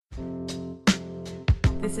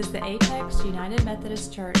This is the Apex United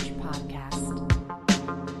Methodist Church podcast.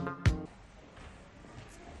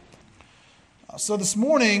 So this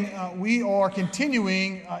morning, we are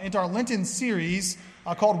continuing into our Lenten series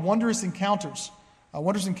called Wondrous Encounters.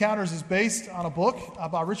 Wondrous Encounters is based on a book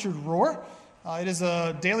by Richard Rohr. It is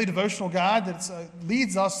a daily devotional guide that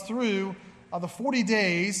leads us through the 40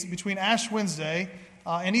 days between Ash Wednesday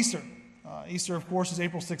and Easter. Easter, of course, is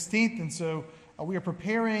April 16th, and so we are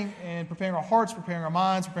preparing our hearts, preparing our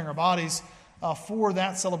minds, preparing our bodies for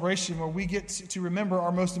that celebration where we get to remember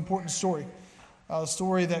our most important story. The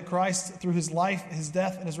story that Christ, through his life, his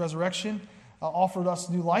death, and his resurrection, offered us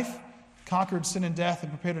new life, conquered sin and death,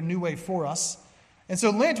 and prepared a new way for us. And so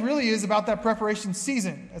Lent really is about that preparation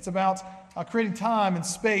season. It's about creating time and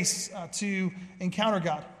space to encounter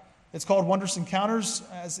God. It's called Wondrous Encounters,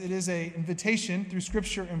 as it is an invitation through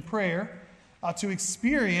Scripture and prayer to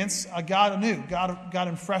experience God anew, God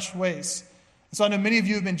in fresh ways. And so I know many of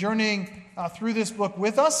you have been journeying through this book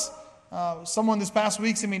with us. Someone this past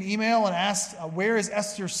week sent me an email and asked, where is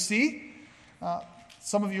Esther C?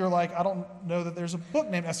 Some of you are like, I don't know that there's a book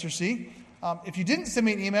named Esther C. If you didn't send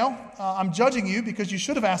me an email, I'm judging you because you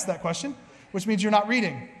should have asked that question, which means you're not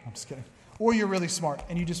reading. I'm just kidding. Or you're really smart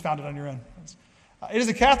and you just found it on your own. It is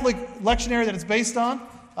a Catholic lectionary that it's based on.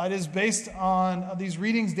 It is based on these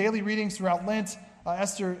readings, daily readings throughout Lent.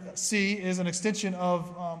 Esther C is an extension of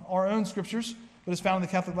our own scriptures, but it's found in the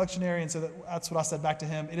Catholic lectionary, and so that's what I said back to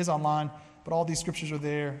him. It is online, but all these scriptures are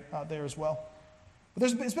there as well. But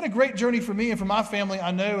it's been a great journey for me and for my family,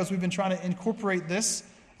 I know, as we've been trying to incorporate this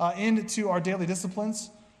into our daily disciplines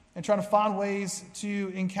and trying to find ways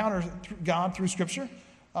to encounter God through Scripture,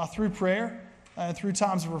 through prayer, and through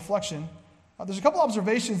times of reflection. There's a couple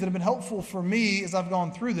observations that have been helpful for me as I've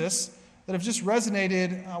gone through this that have just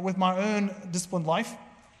resonated with my own disciplined life.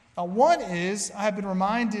 One is I have been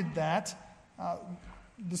reminded that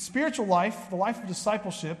the spiritual life, the life of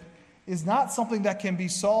discipleship, is not something that can be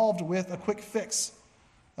solved with a quick fix.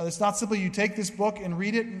 It's not simply you take this book and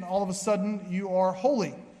read it and all of a sudden you are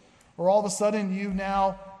holy, or all of a sudden you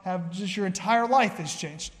now have just your entire life has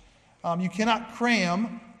changed. You cannot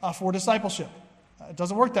cram for discipleship. It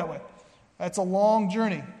doesn't work that way. It's a long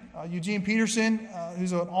journey. Eugene Peterson,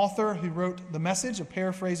 who's an author who wrote The Message, a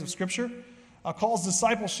paraphrase of Scripture, calls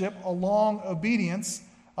discipleship a long obedience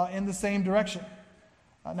in the same direction.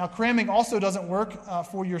 Now, cramming also doesn't work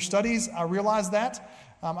for your studies. I realize that.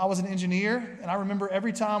 I was an engineer, and I remember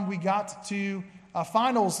every time we got to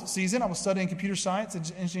finals season, I was studying computer science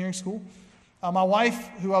at engineering school. My wife,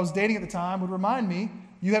 who I was dating at the time, would remind me,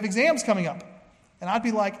 you have exams coming up. And I'd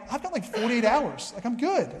be like, I've got like 48 hours. Like, I'm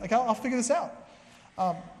good. Like, I'll figure this out.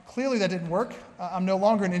 Clearly, that didn't work. I'm no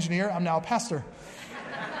longer an engineer. I'm now a pastor.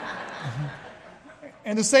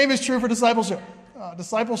 And the same is true for discipleship.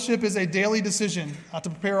 Discipleship is a daily decision to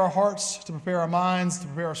prepare our hearts, to prepare our minds, to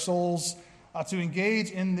prepare our souls, to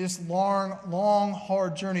engage in this long,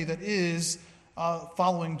 hard journey that is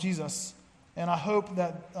following Jesus. And I hope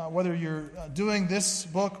that whether you're doing this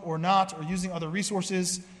book or not, or using other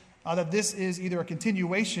resources, that this is either a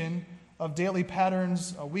continuation of daily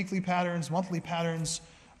patterns, weekly patterns, monthly patterns,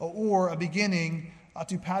 or a beginning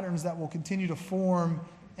to patterns that will continue to form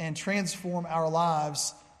and transform our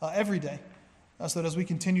lives every day. So that as we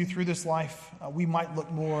continue through this life, we might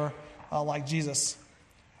look more like Jesus.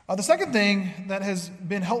 The second thing that has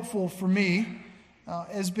been helpful for me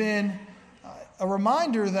has been a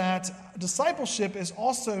reminder that discipleship is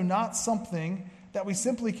also not something that we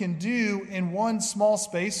simply can do in one small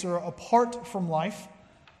space or apart from life,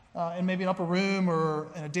 in maybe an upper room or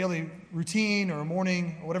in a daily routine or a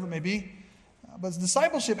morning or whatever it may be. But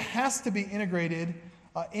discipleship has to be integrated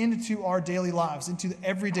into our daily lives, into the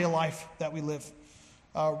everyday life that we live.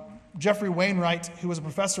 Jeffrey Wainwright, who was a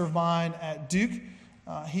professor of mine at Duke,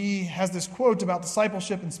 he has this quote about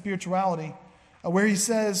discipleship and spirituality where he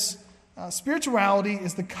says, spirituality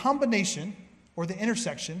is the combination or the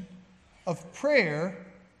intersection of prayer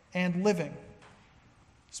and living.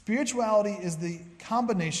 Spirituality is the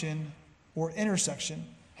combination or intersection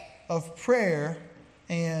of prayer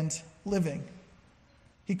and living.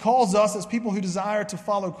 He calls us as people who desire to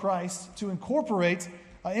follow Christ to incorporate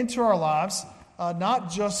into our lives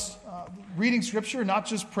not just reading Scripture, not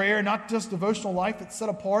just prayer, not just devotional life that's set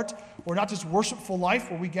apart, or not just worshipful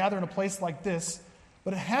life where we gather in a place like this,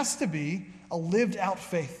 but it has to be a lived out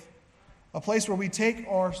faith, a place where we take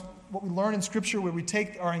what we learn in Scripture, where we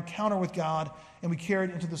take our encounter with God and we carry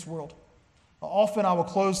it into this world. Often I will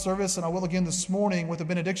close service, and I will again this morning, with a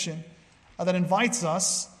benediction that invites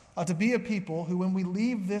us to be a people who, when we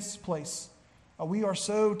leave this place, we are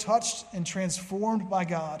so touched and transformed by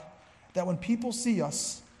God that when people see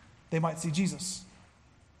us, they might see Jesus.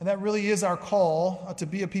 And that really is our call to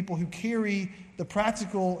be a people who carry the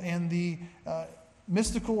practical and the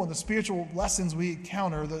mystical and the spiritual lessons we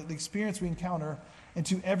encounter, the experience we encounter,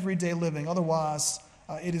 into everyday living. Otherwise,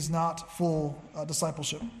 it is not full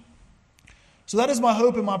discipleship. So that is my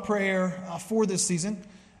hope and my prayer for this season.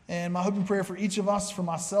 And my hope and prayer for each of us, for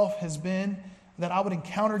myself, has been that I would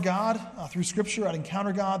encounter God through Scripture. I'd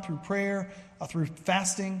encounter God through prayer, through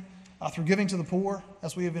fasting, through giving to the poor,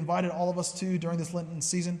 as we have invited all of us to during this Lenten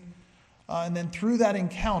season. And then through that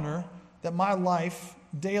encounter, that my life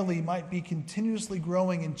daily might be continuously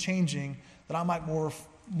growing and changing, that I might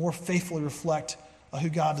more faithfully reflect who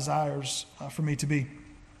God desires for me to be.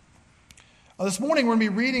 This morning we're going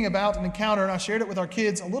to be reading about an encounter, and I shared it with our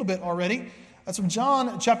kids a little bit already. That's from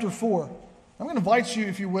John chapter 4. I'm going to invite you,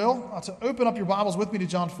 if you will, to open up your Bibles with me to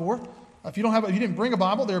John 4. If you didn't bring a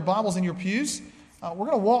Bible, there are Bibles in your pews. We're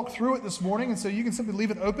going to walk through it this morning, and so you can simply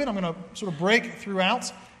leave it open. I'm going to sort of break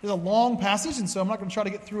throughout. It's a long passage, and so I'm not going to try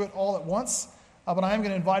to get through it all at once, but I am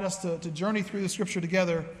going to invite us to journey through the Scripture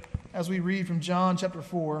together as we read from John chapter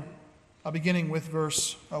 4, beginning with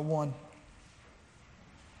verse 1.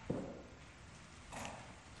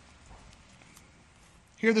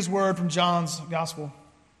 Hear this word from John's Gospel.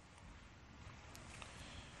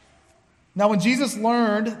 Now when Jesus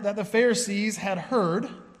learned that the Pharisees had heard,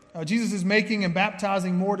 Jesus is making and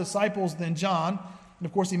baptizing more disciples than John, and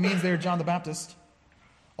of course he means there John the Baptist.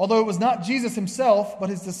 Although it was not Jesus himself, but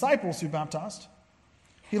his disciples who baptized.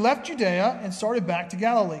 He left Judea and started back to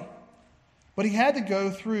Galilee. But he had to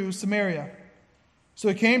go through Samaria. So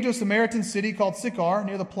he came to a Samaritan city called Sychar,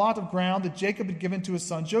 near the plot of ground that Jacob had given to his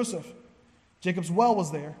son Joseph. Jacob's well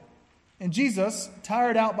was there. And Jesus,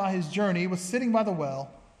 tired out by his journey, was sitting by the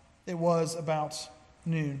well. It was about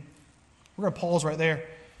noon. We're going to pause right there.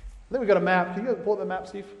 I think we've got a map. Can you pull up the map,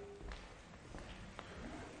 Steve?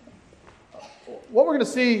 What we're going to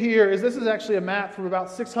see here is this is actually a map from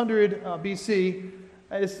about 600 BC.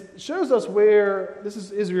 And it shows us where, this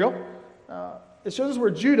is Israel. It shows us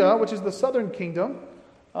where Judah, which is the southern kingdom,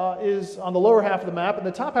 is on the lower half of the map. And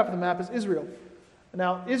the top half of the map is Israel.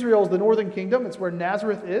 Now, Israel is the northern kingdom. It's where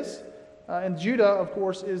Nazareth is. And Judah, of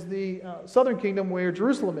course, is the southern kingdom where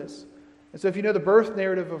Jerusalem is. And so if you know the birth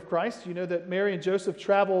narrative of Christ, you know that Mary and Joseph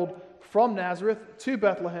traveled from Nazareth to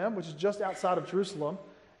Bethlehem, which is just outside of Jerusalem.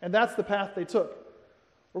 And that's the path they took.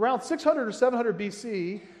 Around 600 or 700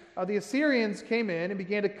 BC, the Assyrians came in and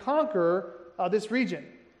began to conquer this region.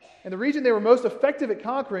 And the region they were most effective at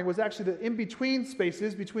conquering was actually the in-between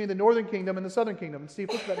spaces between the northern kingdom and the southern kingdom. And Steve,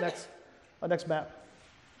 look at that next map,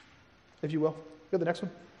 if you will. Go to the next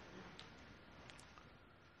one.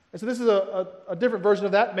 And so this is a different version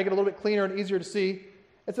of that, make it a little bit cleaner and easier to see.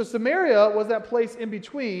 And so Samaria was that place in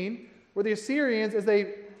between where the Assyrians, as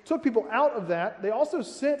they took people out of that, they also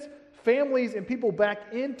sent families and people back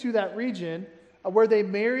into that region where they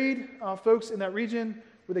married folks in that region,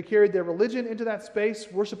 where they carried their religion into that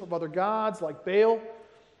space, worship of other gods like Baal.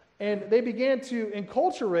 And they began to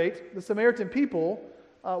enculturate the Samaritan people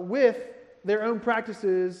with their own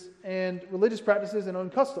practices and religious practices and own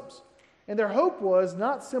customs. And their hope was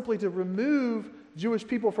not simply to remove Jewish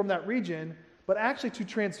people from that region, but actually to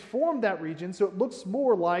transform that region so it looks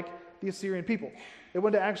more like the Assyrian people. They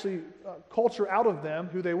wanted to actually culture out of them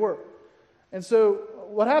who they were. And so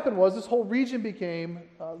what happened was this whole region became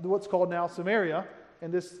what's called now Samaria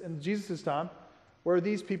in Jesus' time, where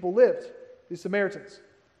these people lived, these Samaritans.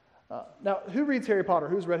 Now, who reads Harry Potter?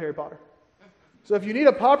 Who's read Harry Potter? So if you need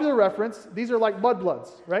a popular reference, these are like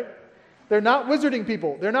mudbloods, right? They're not wizarding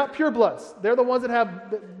people. They're not purebloods. They're the ones that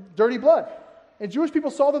have dirty blood. And Jewish people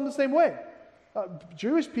saw them the same way.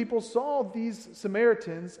 Jewish people saw these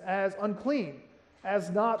Samaritans as unclean, as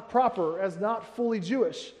not proper, as not fully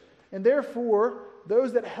Jewish. And therefore,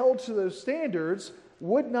 those that held to those standards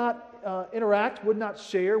would not interact, would not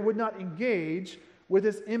share, would not engage with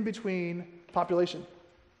this in-between population.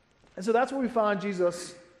 And so that's where we find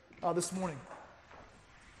Jesus this morning.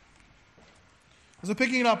 So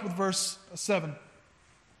picking it up with verse 7.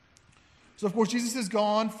 So of course Jesus has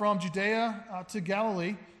gone from Judea to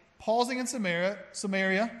Galilee, pausing in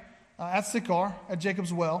Samaria at Sychar, at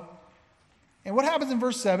Jacob's well. And what happens in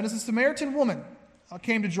verse 7 is a Samaritan woman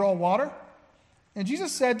came to draw water, and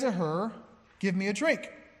Jesus said to her, "Give me a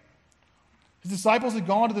drink." His disciples had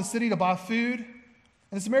gone to the city to buy food,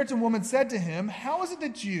 and the Samaritan woman said to him, "How is it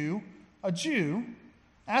that you, a Jew,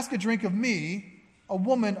 ask a drink of me, a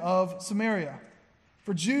woman of Samaria?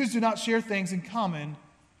 For Jews do not share things in common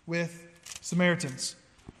with Samaritans."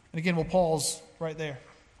 And again, we'll pause right there.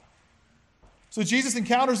 So Jesus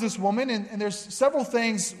encounters this woman, and there's several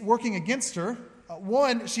things working against her.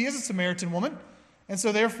 One, she is a Samaritan woman, And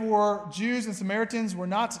so therefore, Jews and Samaritans were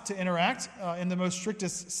not to interact in the most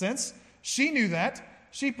strictest sense. She knew that.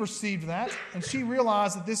 She perceived that. And she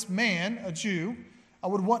realized that this man, a Jew,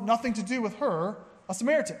 would want nothing to do with her, a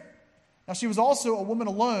Samaritan. Now, she was also a woman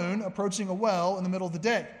alone approaching a well in the middle of the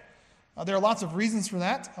day. There are lots of reasons for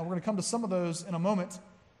that. We're going to come to some of those in a moment.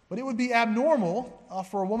 But it would be abnormal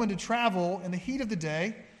for a woman to travel in the heat of the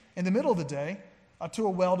day, in the middle of the day, to a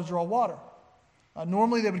well to draw water.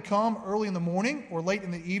 Normally, they would come early in the morning or late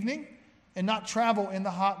in the evening and not travel in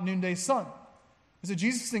the hot noonday sun. And so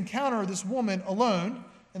Jesus encountered this woman alone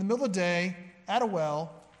in the middle of the day at a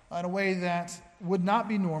well in a way that would not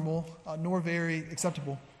be normal nor very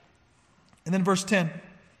acceptable. And then verse 10.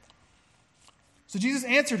 So Jesus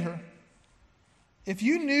answered her, "If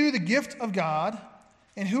you knew the gift of God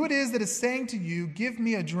and who it is that is saying to you, 'Give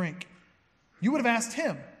me a drink,' you would have asked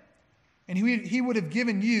him, and he would have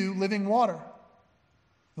given you living water."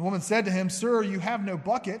 The woman said to him, "Sir, you have no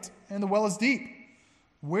bucket, and the well is deep.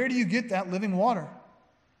 Where do you get that living water?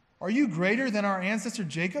 Are you greater than our ancestor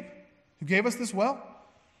Jacob, who gave us this well?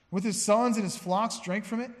 With his sons and his flocks drank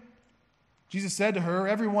from it?" Jesus said to her,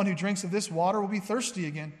 "Everyone who drinks of this water will be thirsty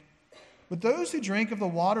again. But those who drink of the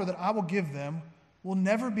water that I will give them will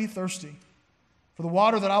never be thirsty. For the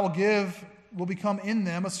water that I will give will become in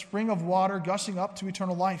them a spring of water gushing up to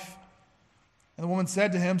eternal life." And the woman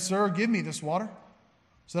said to him, "Sir, give me this water,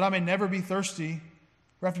 so that I may never be thirsty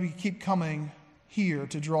or have to keep coming here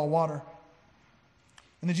to draw water."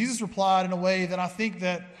 And then Jesus replied in a way that I think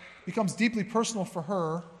that becomes deeply personal for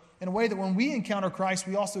her, in a way that when we encounter Christ,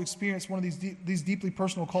 we also experience one of these deeply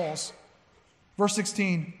personal calls. Verse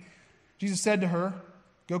 16, Jesus said to her,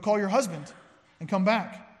 "Go call your husband and come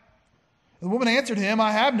back." And the woman answered him,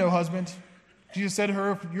 "I have no husband." Jesus said to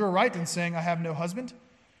her, "You are right in saying, 'I have no husband,'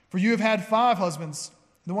 for you have had 5 husbands.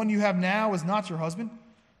 The one you have now is not your husband.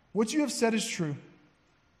 What you have said is true."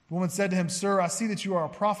 The woman said to him, "Sir, I see that you are a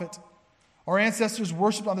prophet. Our ancestors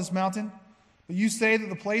worshipped on this mountain, but you say that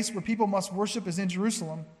the place where people must worship is in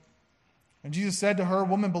Jerusalem." And Jesus said to her,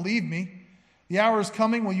 "Woman, believe me, the hour is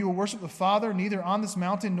coming when you will worship the Father neither on this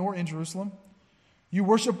mountain nor in Jerusalem. You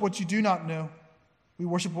worship what you do not know. We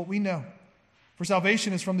worship what we know. For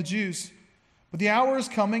salvation is from the Jews. But the hour is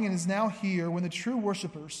coming and is now here when the true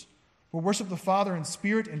worshipers will worship the Father in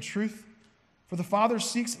spirit and truth. For the Father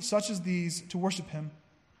seeks such as these to worship him.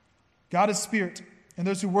 God is spirit, and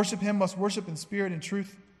those who worship him must worship in spirit and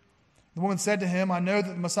truth." The woman said to him, "I know that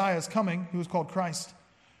the Messiah is coming, who is called Christ.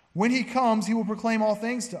 When he comes, he will proclaim all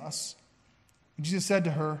things to us." And Jesus said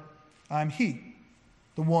to her, "I am he,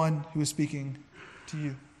 the one who is speaking to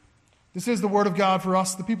you." This is the word of God for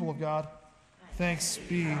us, the people of God. Thanks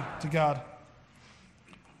be to God.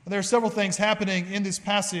 There are several things happening in this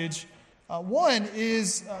passage. One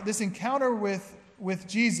is this encounter with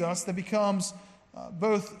Jesus that becomes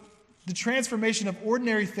both the transformation of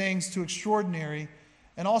ordinary things to extraordinary,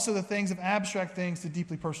 and also the things of abstract things to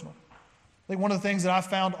deeply personal. I think one of the things that I've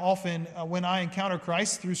found often when I encounter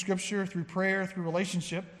Christ through Scripture, through prayer, through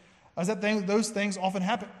relationship, is that those things often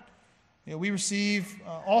happen. We receive,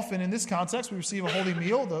 often in this context, we receive a holy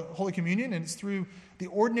meal, the Holy Communion, and it's through the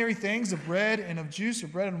ordinary things of bread and of juice, or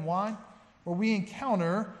bread and wine, where we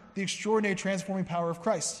encounter the extraordinary transforming power of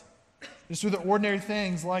Christ. It's through the ordinary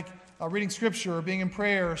things like reading Scripture, or being in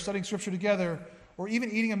prayer, or studying Scripture together, or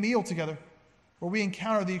even eating a meal together, where we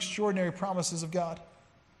encounter the extraordinary promises of God.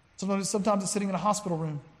 Sometimes it's sitting in a hospital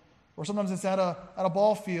room, or sometimes it's at a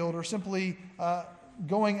ball field, or simply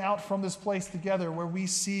going out from this place together where we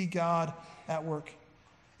see God at work.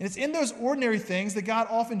 And it's in those ordinary things that God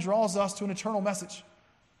often draws us to an eternal message.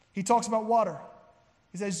 He talks about water.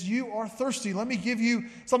 He says, "You are thirsty. Let me give you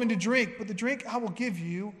something to drink. But the drink I will give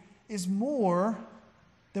you is more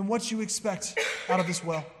than what you expect out of this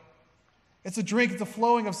well." It's a drink, it's a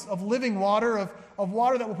flowing of living water, of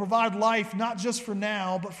water that will provide life, not just for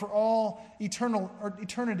now, but for all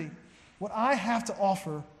eternity. What I have to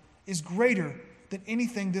offer is greater than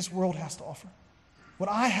anything this world has to offer. What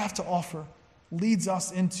I have to offer leads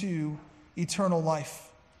us into eternal life.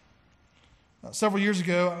 Several years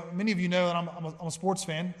ago, many of you know that I'm a sports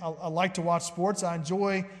fan. I like to watch sports. I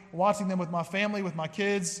enjoy watching them with my family, with my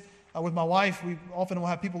kids, with my wife. We often will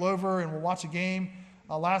have people over and we'll watch a game.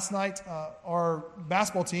 Last night, our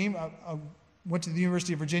basketball team went to the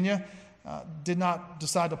University of Virginia, did not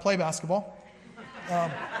decide to play basketball.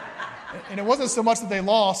 And it wasn't so much that they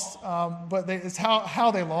lost, but it's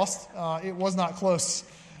how they lost. It was not close,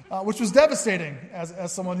 which was devastating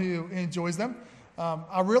as someone who enjoys them.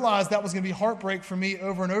 I realized that was going to be heartbreak for me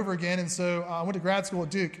over and over again, and so I went to grad school at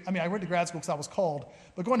Duke. I went to grad school because I was called,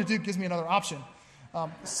 but going to Duke gives me another option.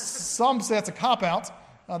 Some say that's a cop-out,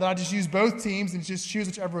 that I just use both teams and just choose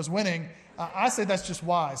whichever is winning. I say that's just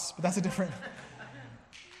wise, but that's a different.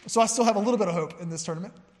 So I still have a little bit of hope in this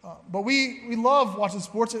tournament. But we love watching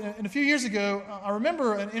sports. And a few years ago, I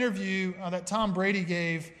remember an interview that Tom Brady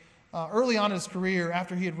gave early on in his career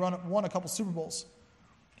after he had won a couple Super Bowls.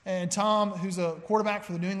 And Tom, who's a quarterback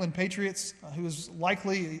for the New England Patriots, who is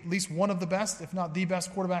likely at least one of the best, if not the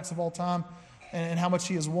best quarterbacks of all time, and how much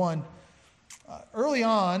he has won. Early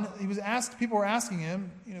on, people were asking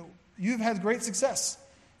him, you've had great success.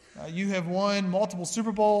 You have won multiple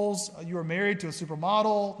Super Bowls. You are married to a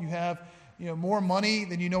supermodel. You have more money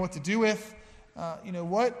than you know what to do with.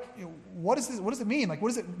 What is this? What does it mean? Like,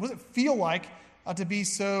 what does it feel like to be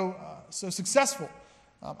so successful?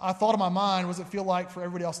 I thought in my mind, what does it feel like for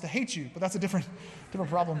everybody else to hate you? But that's a different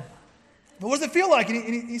problem. But what does it feel like?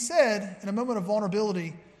 And he said, in a moment of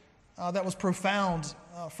vulnerability that was profound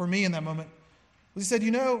for me in that moment, he said,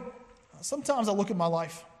 sometimes I look at my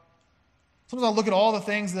life. Sometimes I look at all the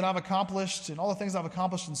things that I've accomplished and all the things I've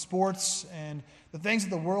accomplished in sports and the things that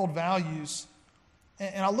the world values.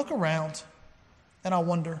 And I look around and I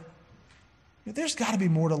wonder, there's got to be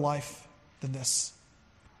more to life than this.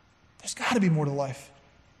 There's got to be more to life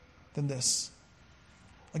than this.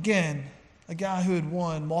 Again, a guy who had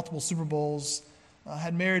won multiple Super Bowls,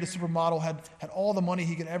 had married a supermodel, had all the money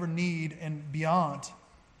he could ever need and beyond,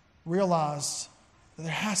 realized that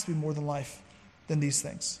there has to be more than life than these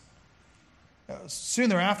things. Soon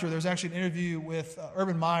thereafter, there was actually an interview with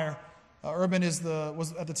Urban Meyer. Urban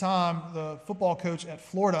was at the time the football coach at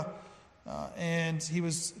Florida, and he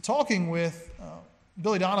was talking with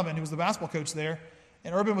Billy Donovan, who was the basketball coach there.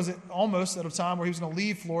 And Urban was almost at a time where he was going to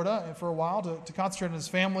leave Florida for a while to concentrate on his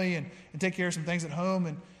family and take care of some things at home.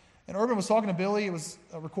 And Urban was talking to Billy. It was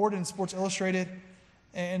recorded in Sports Illustrated.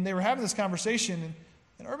 And they were having this conversation.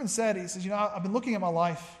 And Urban said, he says, I've been looking at my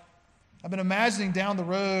life. I've been imagining down the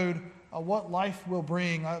road what life will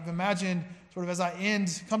bring. I've imagined sort of as I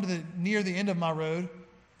come to near the end of my road,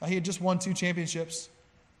 he had just won 2 championships,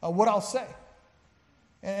 what I'll say.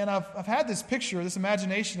 And I've had this picture, this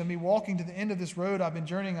imagination of me walking to the end of this road I've been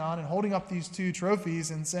journeying on and holding up these 2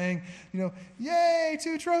 trophies and saying, yay,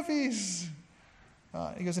 2 trophies.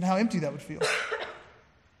 He goes, and how empty that would feel.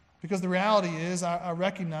 Because the reality is I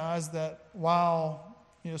recognize that while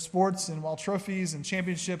sports and while trophies and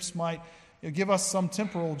championships might give us some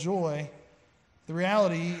temporal joy, the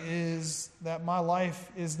reality is that my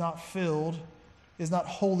life is not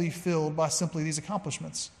wholly filled by simply these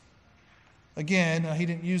accomplishments. Again, he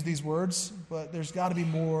didn't use these words, but there's got to be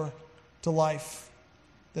more to life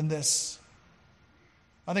than this.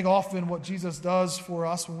 I think often what Jesus does for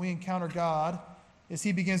us when we encounter God is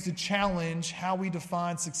he begins to challenge how we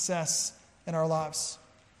define success in our lives.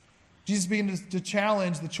 Jesus begins to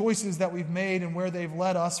challenge the choices that we've made and where they've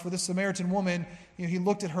led us. For this Samaritan woman, he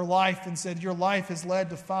looked at her life and said, your life has led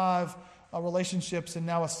to 5 relationships and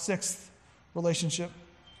now a 6th relationship.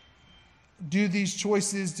 Do these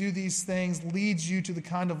choices, do these things lead you to the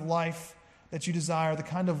kind of life that you desire, the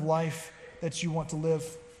kind of life that you want to live?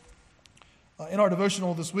 In our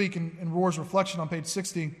devotional this week, in Rohr's Reflection on page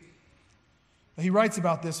 60, he writes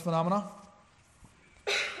about this phenomena.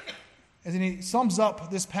 As he sums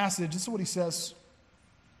up this passage, this is what he says.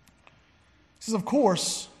 He says, of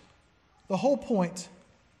course, the whole point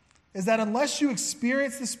is that unless you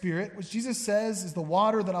experience the Spirit, which Jesus says is the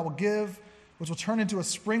water that I will give, which will turn into a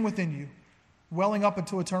spring within you, welling up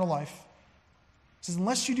into eternal life. He says,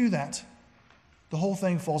 unless you do that, the whole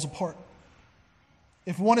thing falls apart.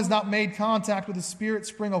 If one has not made contact with the Spirit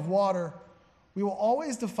spring of water, we will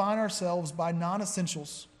always define ourselves by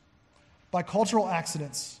non-essentials, by cultural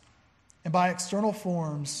accidents, and by external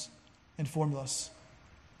forms and formulas.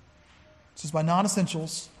 It says by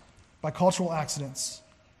non-essentials, by cultural accidents,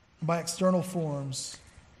 and by external forms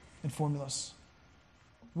and formulas.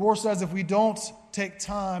 Rohr says if we don't take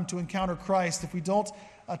time to encounter Christ, if we don't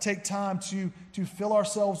take time to fill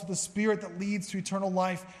ourselves with the Spirit that leads to eternal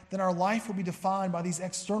life, then our life will be defined by these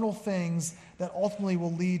external things that ultimately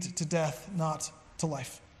will lead to death, not to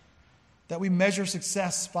life. That we measure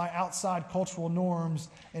success by outside cultural norms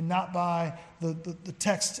and not by the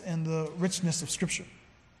text and the richness of Scripture.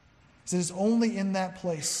 It is only in that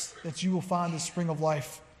place that you will find the spring of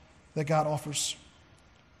life that God offers.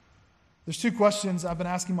 There's 2 questions I've been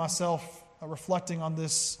asking myself, reflecting on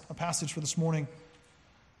this passage for this morning.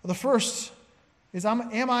 The first is,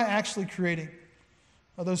 am I actually creating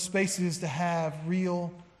those spaces to have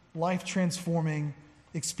real, life-transforming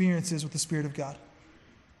experiences with the Spirit of God?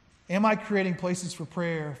 Am I creating places for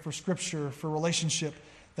prayer, for Scripture, for relationship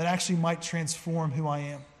that actually might transform who I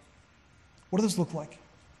am? What do those look like?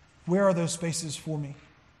 Where are those spaces for me?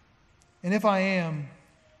 And if I am,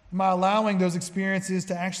 Am I allowing those experiences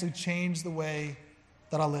to actually change the way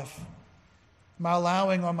that I live? Am I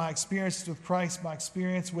allowing on my experiences with Christ, my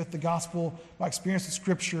experience with the gospel, my experience with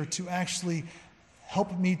Scripture to actually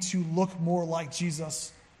help me to look more like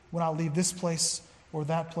Jesus when I leave this place or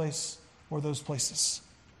that place or those places?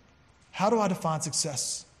 How do I define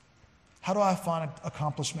success? How do I find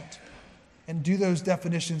accomplishment? And do those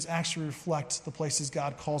definitions actually reflect the places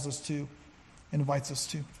God calls us to and invites us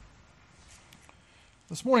to?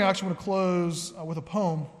 This morning I actually want to close with a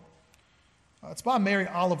poem. It's by Mary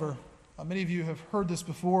Oliver. Many of you have heard this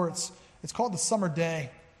before. It's called The Summer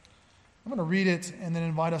Day. I'm going to read it and then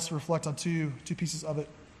invite us to reflect on two pieces of it.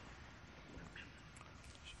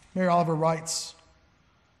 Mary Oliver writes,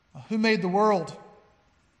 "Who made the world?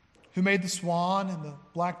 Who made the swan and the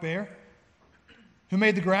black bear? Who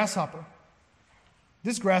made the grasshopper?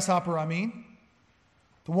 This grasshopper, I mean.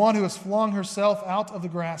 The one who has flung herself out of the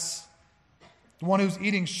grass. The one who's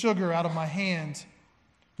eating sugar out of my hand.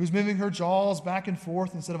 Who's moving her jaws back and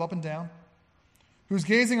forth instead of up and down. Who's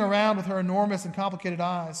gazing around with her enormous and complicated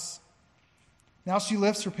eyes. Now she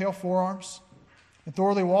lifts her pale forearms and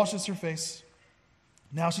thoroughly washes her face.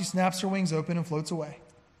 Now she snaps her wings open and floats away."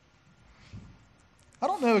 I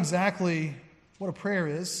don't know exactly what a prayer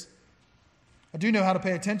is. I do know how to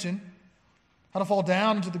pay attention, how to fall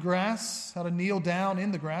down into the grass, how to kneel down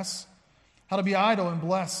in the grass, how to be idle and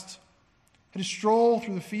blessed, how to stroll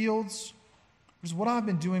through the fields, which is what I've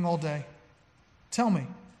been doing all day. Tell me,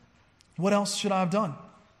 what else should I have done?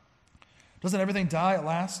 Doesn't everything die at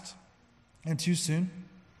last and too soon?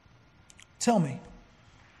 Tell me,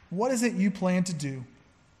 what is it you plan to do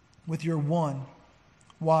with your one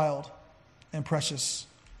wild and precious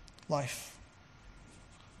life?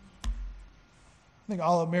 I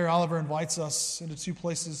think Mary Oliver invites us into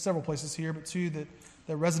several places here, but two that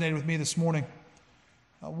resonated with me this morning.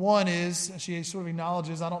 One is, she sort of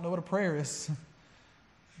acknowledges, I don't know what a prayer is,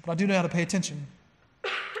 but I do know how to pay attention.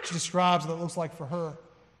 She describes what it looks like for her.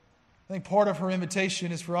 I think part of her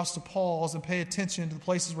invitation is for us to pause and pay attention to the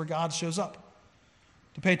places where God shows up,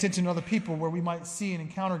 to pay attention to other people where we might see and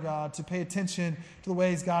encounter God, to pay attention to the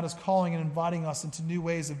ways God is calling and inviting us into new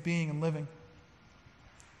ways of being and living.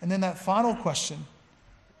 And then that final question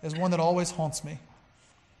is one that always haunts me,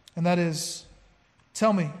 and that is,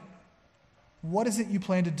 tell me, what is it you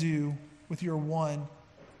plan to do with your one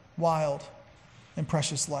wild and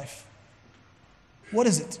precious life? What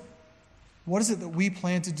is it? What is it that we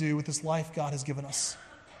plan to do with this life God has given us?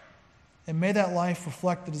 And may that life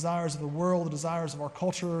reflect the desires of the world, the desires of our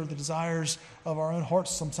culture, the desires of our own hearts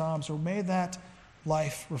sometimes, or may that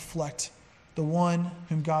life reflect the one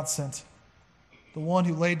whom God sent, the one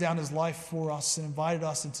who laid down his life for us and invited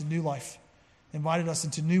us into new life, invited us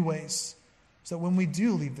into new ways, so that when we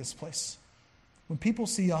do leave this place, when people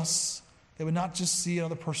see us, they would not just see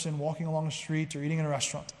another person walking along the street or eating in a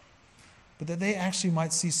restaurant, but that they actually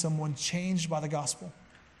might see someone changed by the gospel,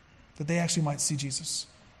 that they actually might see Jesus.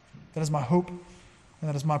 That is my hope, and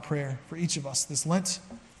that is my prayer for each of us this Lent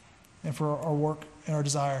and for our work and our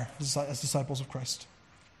desire as disciples of Christ.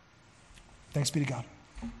 Thanks be to God.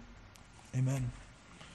 Amen.